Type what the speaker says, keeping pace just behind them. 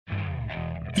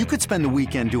You could spend the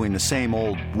weekend doing the same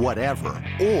old whatever,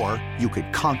 or you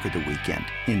could conquer the weekend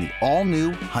in the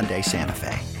all-new Hyundai Santa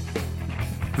Fe.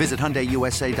 Visit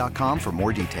HyundaiUSA.com for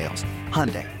more details.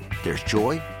 Hyundai, there's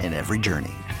joy in every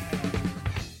journey.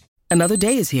 Another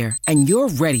day is here, and you're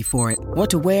ready for it. What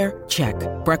to wear? Check.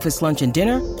 Breakfast, lunch, and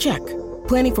dinner? Check.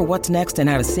 Planning for what's next and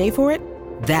how to save for it?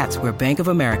 That's where Bank of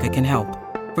America can help.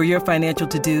 For your financial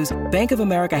to-dos, Bank of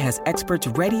America has experts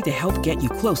ready to help get you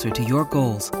closer to your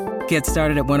goals. Get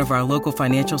started at one of our local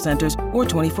financial centers or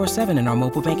 24/7 in our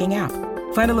mobile banking app.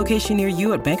 Find a location near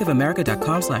you at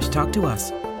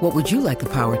bankofamerica.com/talktous. What would you like the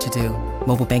power to do?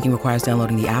 Mobile banking requires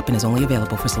downloading the app and is only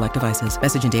available for select devices.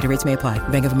 Message and data rates may apply.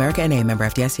 Bank of America N.A., member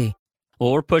FDIC.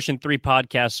 Well, we're pushing 3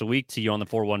 podcasts a week to you on the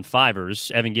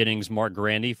 415ers. Evan Giddings, Mark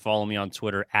Grandy. Follow me on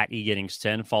Twitter at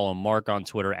eGiddings10. Follow Mark on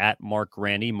Twitter at Mark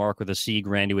Grandy. Mark with a C,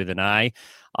 Grandy with an I.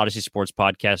 Odyssey Sports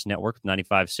Podcast Network,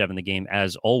 95.7 The Game,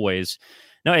 as always.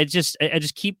 No, I just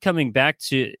keep coming back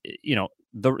to,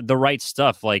 the right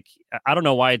stuff. Like, I don't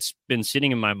know why it's been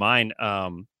sitting in my mind.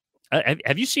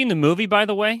 Have you seen the movie, by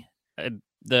the way?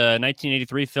 The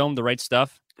 1983 film, The Right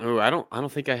Stuff? Oh, I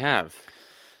don't think I have.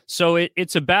 So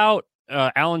it's about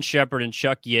Alan Shepard and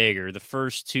Chuck Yeager, the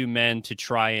first two men to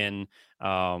try and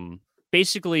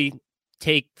basically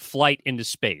take flight into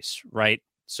space, right?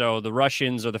 So the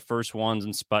Russians are the first ones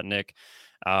in Sputnik.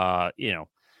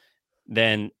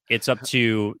 Then it's up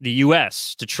to the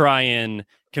U.S. to try and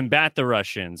combat the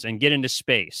Russians and get into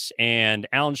space. And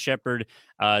Alan Shepard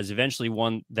is eventually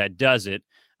one that does it.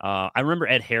 I remember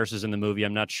Ed Harris is in the movie.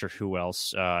 I'm not sure who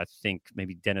else. I think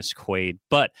maybe Dennis Quaid.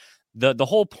 But the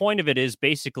whole point of it is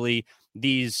basically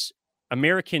these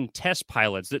American test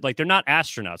pilots that, like, they're not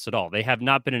astronauts at all. They have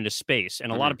not been into space. And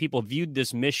a lot of people viewed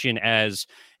this mission as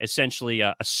essentially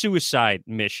a suicide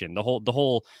mission.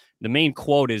 The main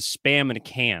quote is spam in a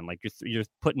can. Like, you're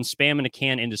putting spam in a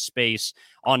can into space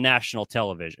on national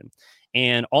television.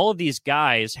 And all of these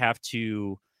guys have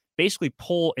to basically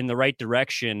pull in the right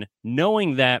direction,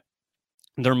 knowing that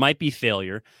there might be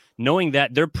failure, knowing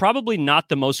that they're probably not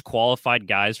the most qualified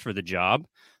guys for the job,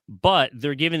 but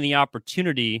they're given the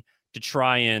opportunity to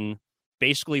try and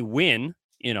basically win,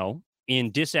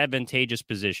 in disadvantageous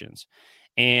positions.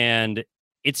 And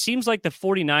it seems like the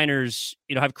 49ers,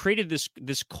 have created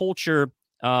this culture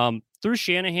through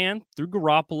Shanahan, through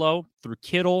Garoppolo, through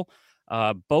Kittle,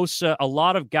 Bosa, a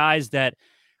lot of guys that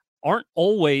aren't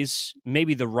always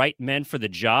maybe the right men for the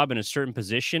job in a certain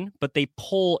position, but they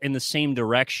pull in the same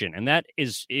direction. And that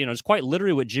is, it's quite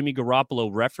literally what Jimmy Garoppolo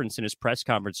referenced in his press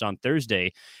conference on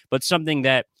Thursday, but something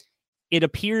that it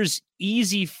appears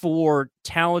easy for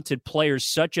talented players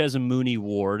such as a Mooney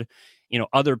Ward,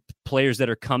 other players that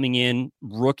are coming in,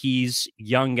 rookies,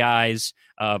 young guys,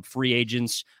 free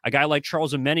agents, a guy like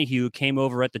Charles Omenihu who came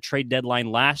over at the trade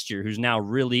deadline last year, who's now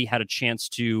really had a chance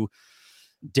to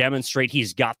demonstrate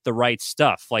he's got the right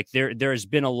stuff. Like, there has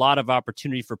been a lot of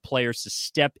opportunity for players to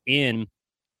step in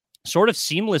sort of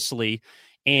seamlessly,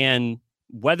 and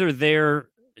whether they're,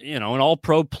 an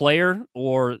all-pro player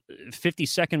or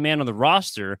 52nd man on the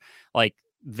roster, like,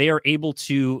 they're able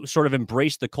to sort of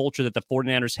embrace the culture that the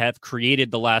 49ers have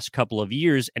created the last couple of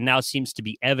years and now seems to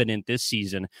be evident this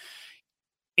season.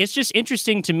 It's just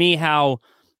interesting to me how,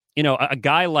 a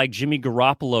guy like Jimmy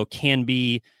Garoppolo can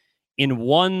be in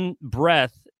one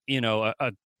breath,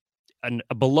 a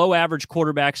below average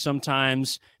quarterback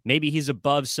sometimes, maybe he's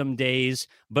above some days,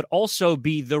 but also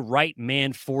be the right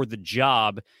man for the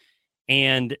job.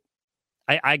 And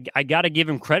I got to give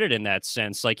him credit in that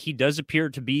sense. Like, he does appear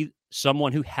to be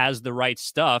someone who has the right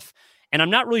stuff. And I'm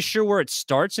not really sure where it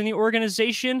starts in the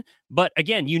organization, but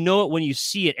again, it when you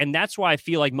see it. And that's why I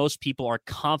feel like most people are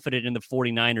confident in the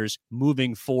 49ers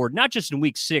moving forward, not just in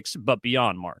week 6, but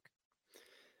beyond, Mark.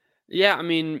 Yeah, I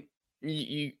mean,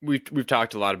 we've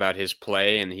talked a lot about his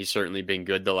play, and he's certainly been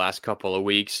good the last couple of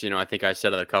weeks. I think I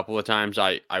said it a couple of times.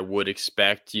 I would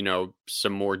expect,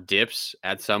 some more dips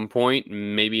at some point,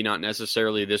 maybe not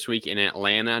necessarily this week in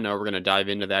Atlanta. I know we're going to dive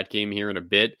into that game here in a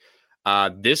bit.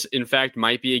 This, in fact,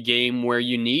 might be a game where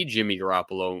you need Jimmy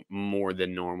Garoppolo more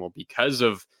than normal because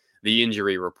of the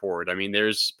injury report. I mean,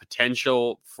 there's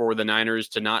potential for the Niners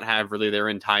to not have really their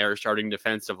entire starting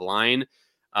defensive line.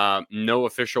 No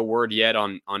official word yet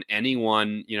on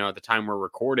anyone, at the time we're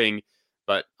recording,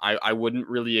 but I wouldn't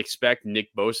really expect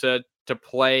Nick Bosa to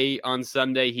play on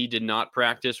Sunday. He did not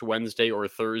practice Wednesday or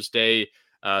Thursday.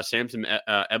 Samson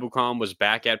Ebukam was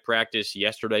back at practice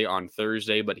yesterday on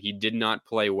Thursday, but he did not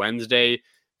play Wednesday.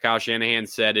 Kyle Shanahan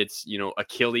said it's,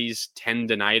 Achilles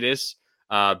tendonitis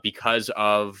because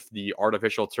of the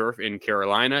artificial turf in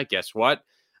Carolina. Guess what?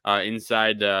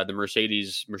 inside the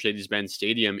Mercedes-Benz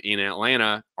Stadium in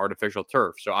Atlanta, artificial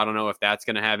turf. So I don't know if that's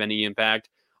going to have any impact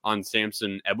on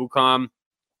Samson Ebukam.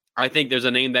 I think there's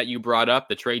a name that you brought up,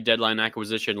 the trade deadline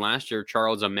acquisition last year,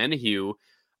 Charles Omenihu.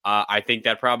 I think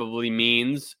that probably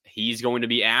means he's going to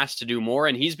be asked to do more,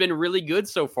 and he's been really good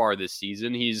so far this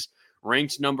season. He's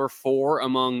ranked number 4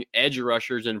 among edge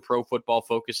rushers in Pro Football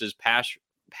Focus's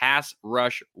pass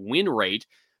rush win rate.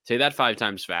 Say that 5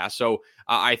 times fast. So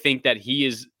I think that he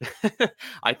is,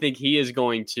 I think he is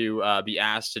going to be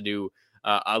asked to do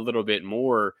a little bit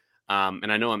more.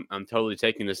 And I know I'm totally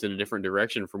taking this in a different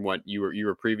direction from what you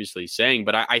were previously saying,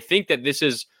 but I think that this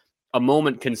is a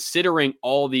moment considering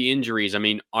all the injuries. I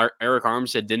mean, Eric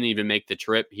Armstead didn't even make the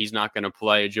trip. He's not going to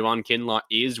play. Javon Kinlaw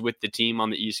is with the team on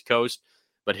the East Coast,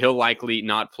 but he'll likely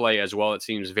not play as well. It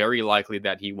seems very likely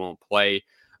that he won't play.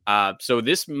 So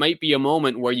this might be a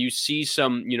moment where you see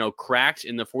some, cracks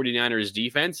in the 49ers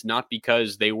defense, not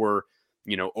because they were,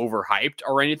 overhyped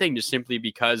or anything, just simply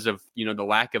because of, the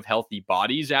lack of healthy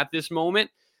bodies at this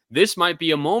moment. This might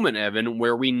be a moment, Evan,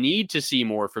 where we need to see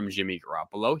more from Jimmy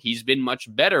Garoppolo. He's been much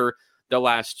better the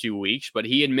last 2 weeks, but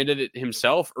he admitted it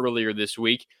himself earlier this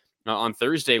week on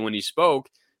Thursday when he spoke,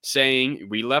 saying,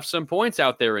 we left some points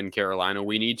out there in Carolina.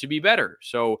 We need to be better.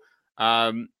 So,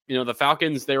 the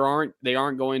Falcons, they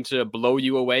aren't going to blow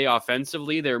you away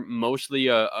offensively. They're mostly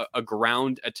a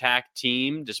ground attack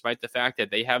team, despite the fact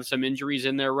that they have some injuries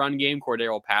in their run game.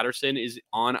 Cordero Patterson is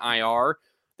on IR.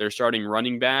 They're starting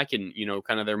running back and,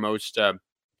 kind of their most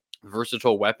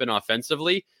versatile weapon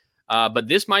offensively. But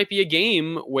this might be a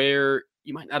game where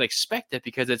you might not expect it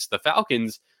because it's the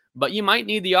Falcons, but you might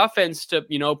need the offense to,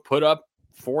 put up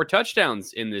 4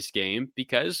 touchdowns in this game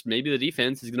because maybe the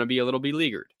defense is going to be a little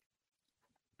beleaguered.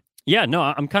 Yeah, no,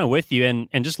 I'm kind of with you.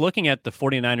 And just looking at the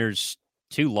 49ers'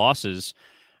 2 losses,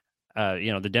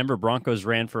 the Denver Broncos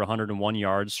ran for 101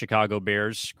 yards. Chicago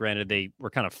Bears, granted, they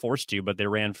were kind of forced to, but they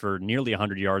ran for nearly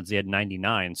 100 yards. They had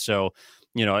 99. So,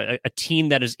 a team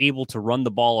that is able to run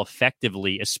the ball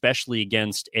effectively, especially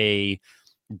against a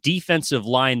defensive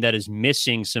line that is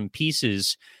missing some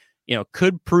pieces,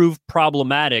 could prove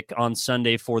problematic on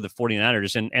Sunday for the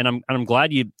 49ers. And I'm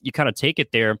glad you kind of take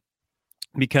it there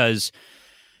because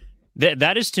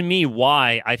that is to me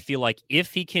why I feel like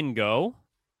if he can go,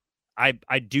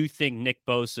 I do think Nick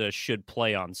Bosa should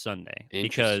play on Sunday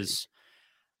because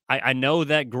I know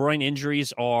that groin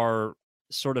injuries are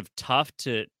sort of tough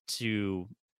to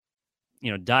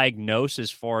diagnose as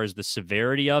far as the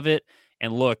severity of it.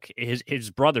 And look,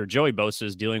 his brother Joey Bosa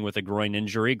is dealing with a groin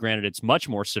injury. Granted, it's much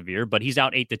more severe, but he's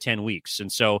out 8 to 10 weeks. And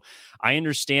so I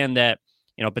understand that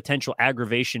potential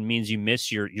aggravation means you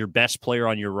miss your best player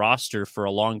on your roster for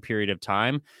a long period of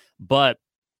time. But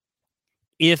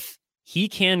if he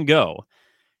can go,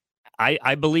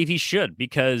 I believe he should,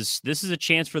 because this is a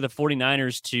chance for the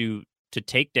 49ers to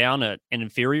take down an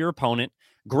inferior opponent.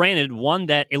 Granted, one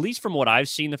that, at least from what I've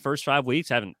seen the first 5 weeks,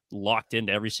 haven't locked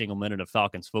into every single minute of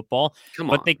Falcons football.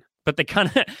 But they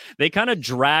kind of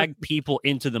drag people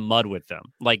into the mud with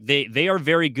them. Like they are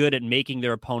very good at making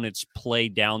their opponents play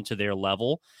down to their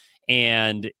level.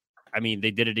 And I mean,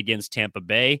 they did it against Tampa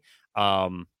Bay.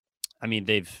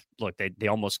 They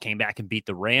almost came back and beat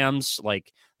the Rams.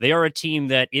 Like, they are a team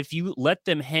that if you let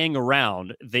them hang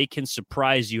around, they can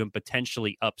surprise you and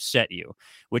potentially upset you,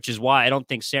 which is why I don't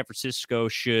think San Francisco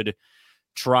should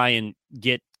try and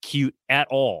get cute at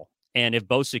all. And if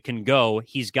Bosa can go,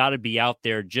 he's got to be out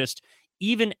there just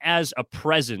even as a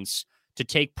presence to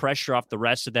take pressure off the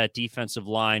rest of that defensive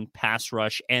line, pass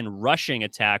rush, and rushing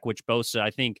attack, which Bosa, I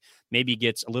think, maybe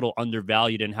gets a little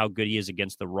undervalued in how good he is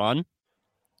against the run.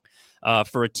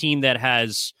 For a team that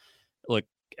has,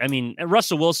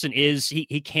 Russell Wilson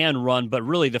he can run, but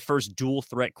really the first dual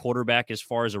threat quarterback as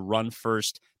far as a run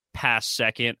first, pass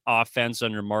second offense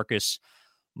under Marcus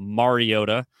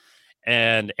Mariota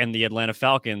and the Atlanta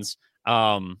Falcons.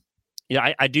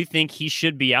 I do think he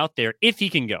should be out there if he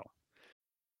can go.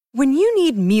 When you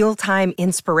need mealtime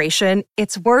inspiration,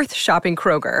 it's worth shopping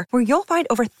Kroger, where you'll find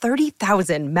over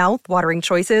 30,000 mouth-watering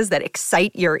choices that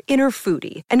excite your inner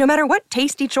foodie. And no matter what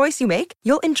tasty choice you make,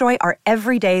 you'll enjoy our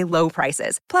everyday low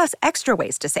prices, plus extra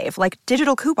ways to save, like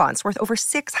digital coupons worth over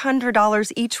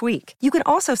 $600 each week. You can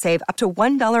also save up to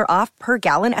 $1 off per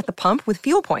gallon at the pump with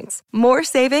fuel points. More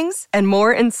savings and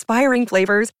more inspiring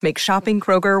flavors make shopping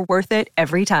Kroger worth it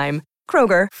every time.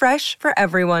 Kroger, fresh for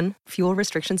everyone. Fuel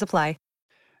restrictions apply.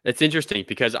 It's interesting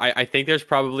because I think there's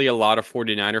probably a lot of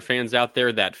 49er fans out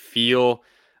there that feel,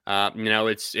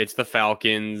 it's the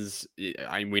Falcons.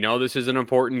 We know this is an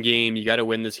important game. You got to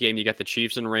win this game. You got the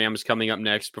Chiefs and Rams coming up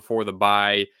next before the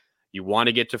bye. You want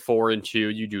to get to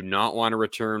 4-2. You do not want to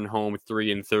return home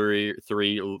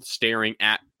 3-3, staring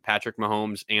at Patrick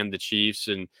Mahomes and the Chiefs.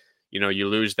 And, you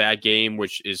lose that game,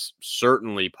 which is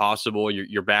certainly possible.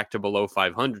 You're back to below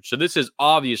 500. So this is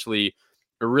obviously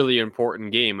a really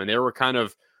important game. And there were kind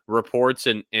of reports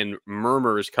and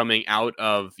murmurs coming out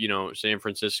of, San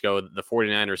Francisco, the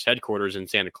 49ers headquarters in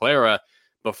Santa Clara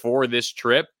before this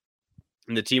trip.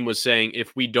 And the team was saying,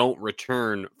 if we don't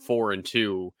return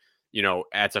 4-2,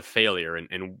 that's a failure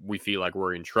and we feel like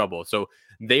we're in trouble. So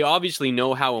they obviously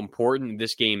know how important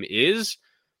this game is,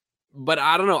 but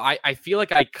I don't know. I feel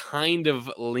like I kind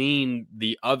of lean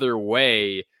the other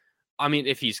way. I mean,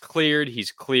 if he's cleared,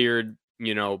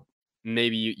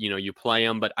 maybe, you play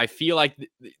him, but I feel like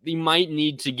they might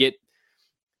need to get,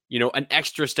 an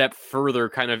extra step further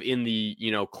kind of in the,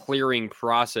 clearing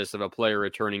process of a player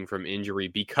returning from injury,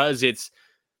 because it's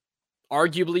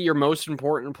arguably your most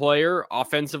important player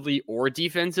offensively or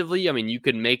defensively. I mean, you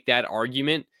could make that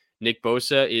argument. Nick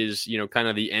Bosa is, kind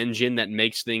of the engine that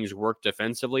makes things work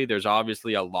defensively. There's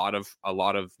obviously a lot of,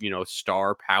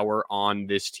 star power on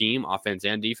this team, offense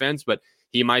and defense, but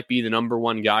he might be the number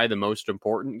one guy, the most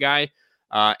important guy.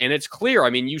 And it's clear.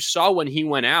 I mean, you saw when he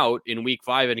went out in week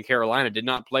 5 in Carolina, did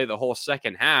not play the whole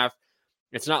second half.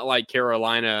 It's not like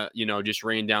Carolina, just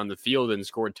ran down the field and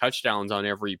scored touchdowns on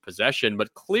every possession,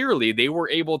 but clearly they were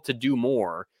able to do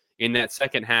more in that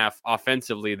second half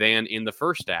offensively than in the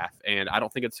first half. And I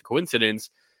don't think it's a coincidence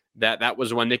that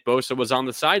was when Nick Bosa was on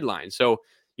the sideline. So,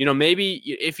 maybe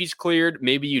if he's cleared,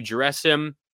 maybe you dress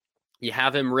him, you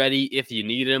have him ready if you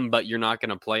need him, but you're not going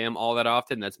to play him all that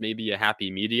often. That's maybe a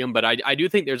happy medium. But I do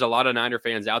think there's a lot of Niner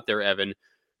fans out there, Evan,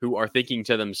 who are thinking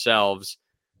to themselves,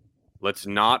 let's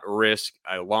not risk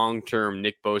a long-term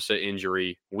Nick Bosa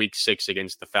injury week 6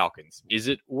 against the Falcons. Is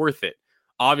it worth it?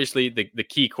 Obviously, the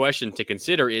key question to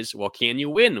consider is, well, can you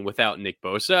win without Nick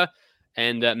Bosa?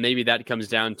 And maybe that comes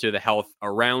down to the health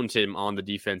around him on the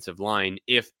defensive line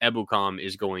if Ebukam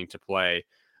is going to play.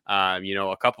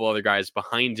 A couple other guys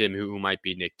behind him who might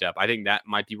be nicked up. I think that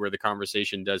might be where the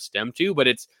conversation does stem to, but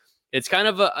it's kind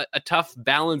of a tough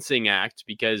balancing act,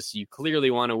 because you clearly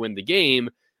want to win the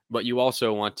game, but you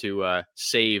also want to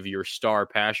save your star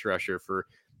pass rusher for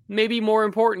maybe more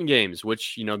important games,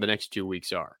 which, the next 2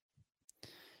 weeks are.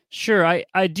 Sure,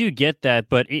 I do get that,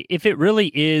 but if it really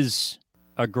is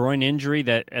a groin injury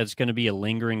that is going to be a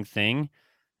lingering thing,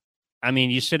 I mean,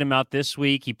 you sit him out this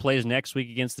week, he plays next week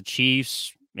against the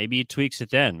Chiefs, maybe he tweaks it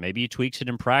then, maybe he tweaks it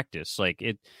in practice.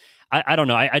 I don't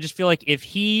know. I just feel like if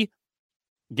he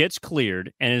gets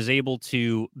cleared and is able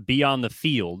to be on the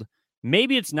field,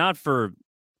 maybe it's not for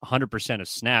 100% of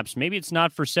snaps, maybe it's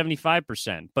not for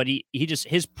 75%, but he just,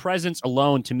 his presence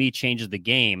alone to me changes the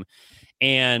game.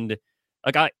 And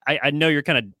I know you're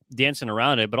kind of dancing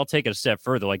around it, but I'll take it a step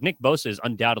further. Like, Nick Bosa is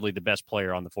undoubtedly the best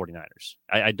player on the 49ers.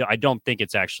 I don't think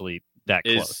it's actually that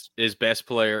close. Is best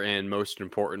player and most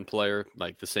important player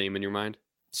like the same in your mind?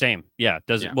 Same. Yeah.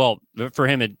 Well, for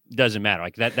him, it doesn't matter.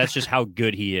 Like that's just how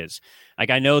good he is.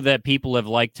 Like, I know that people have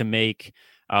liked to make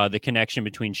the connection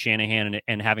between Shanahan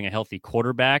and having a healthy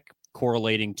quarterback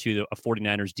correlating to a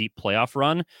 49ers deep playoff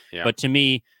run. Yeah. But to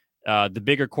me, the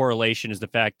bigger correlation is the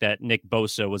fact that Nick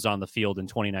Bosa was on the field in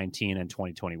 2019 and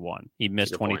 2021. He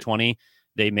missed 2020.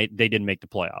 They didn't make the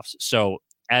playoffs. So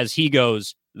as he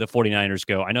goes, the 49ers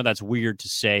go. I know that's weird to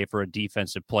say for a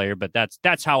defensive player, but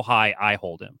that's how high I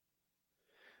hold him.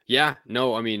 Yeah,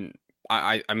 no, I mean,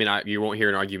 you won't hear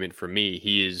an argument from me.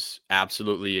 He is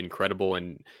absolutely incredible.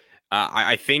 And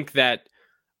I think that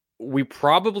we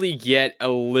probably get a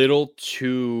little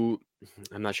too,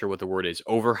 I'm not sure what the word is,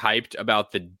 overhyped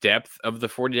about the depth of the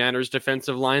 49ers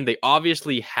defensive line. They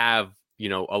obviously have,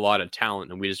 a lot of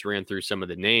talent, and we just ran through some of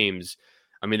the names.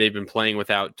 I mean, they've been playing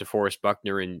without DeForest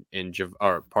Buckner and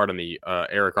Eric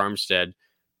Armstead.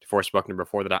 DeForest Buckner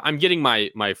before that. I'm getting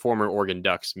my former Oregon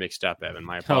Ducks mixed up, Evan.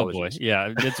 My apologies. Oh boy.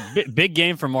 Yeah, it's a big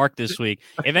game for Mark this week.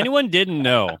 If anyone didn't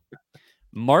know,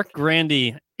 Mark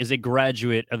Grandy is a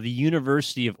graduate of the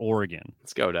University of Oregon.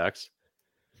 Let's go, Ducks.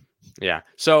 Yeah.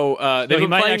 So he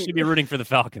might actually be rooting for the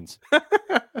Falcons.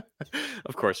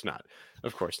 Of course not.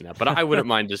 But I wouldn't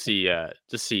mind to see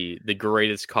the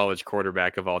greatest college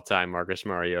quarterback of all time, Marcus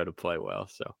Mariota, play well.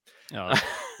 So. I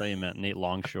thought you meant Nate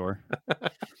Longshore.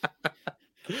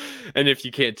 And if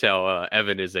you can't tell,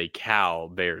 Evan is a Cal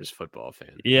Bears football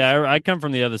fan. Yeah, I come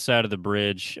from the other side of the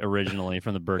bridge originally,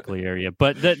 from the Berkeley area.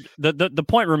 But the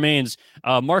point remains,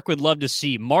 Mark would love to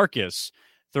see Marcus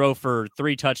throw for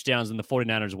 3 touchdowns and the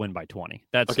 49ers win by 20.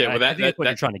 That's okay. Well, that's what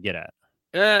you're trying to get at.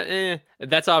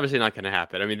 That's obviously not going to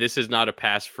happen. I mean, this is not a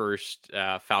pass-first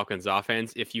Falcons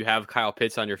offense. If you have Kyle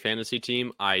Pitts on your fantasy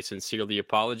team, I sincerely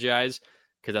apologize.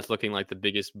 because that's looking like the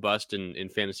biggest bust in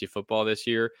fantasy football this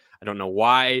year. I don't know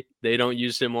why they don't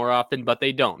use him more often, but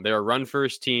they don't. They're a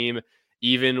run-first team.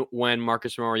 Even when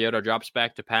Marcus Mariota drops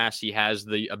back to pass, he has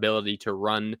the ability to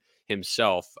run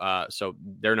himself. So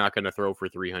they're not going to throw for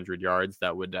 300 yards.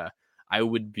 That would I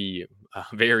would be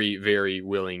very, very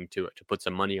willing to put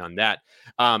some money on that.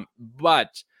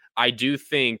 But I do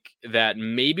think that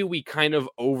maybe we kind of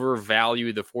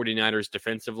overvalue the 49ers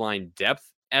defensive line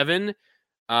depth, Evan,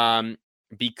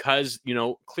 because,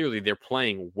 clearly they're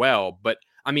playing well. But,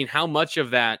 I mean, how much of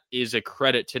that is a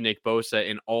credit to Nick Bosa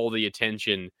and all the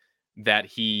attention that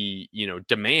he,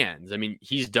 demands? I mean,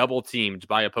 he's double teamed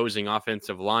by opposing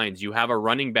offensive lines. You have a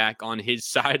running back on his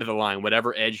side of the line,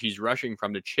 whatever edge he's rushing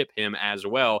from, to chip him as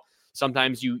well.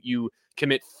 Sometimes you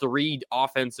commit 3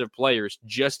 offensive players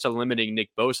just to limiting Nick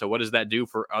Bosa. What does that do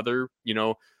for other,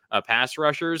 pass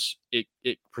rushers? It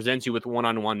presents you with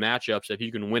one-on-one matchups. If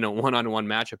you can win a one-on-one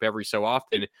matchup every so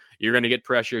often, you're going to get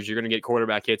pressures, you're going to get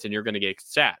quarterback hits, and you're going to get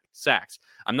sacks.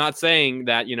 I'm not saying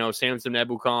that, Samson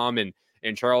Ebukam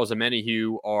and Charles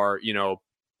Omenihu are,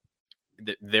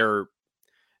 they're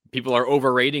people are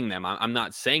overrating them. I'm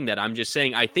not saying that. I'm just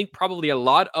saying I think probably a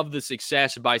lot of the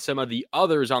success by some of the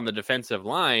others on the defensive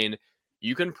line,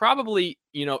 you can probably,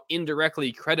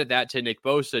 indirectly credit that to Nick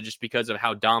Bosa just because of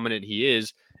how dominant he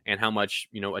is and how much,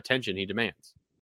 attention he demands.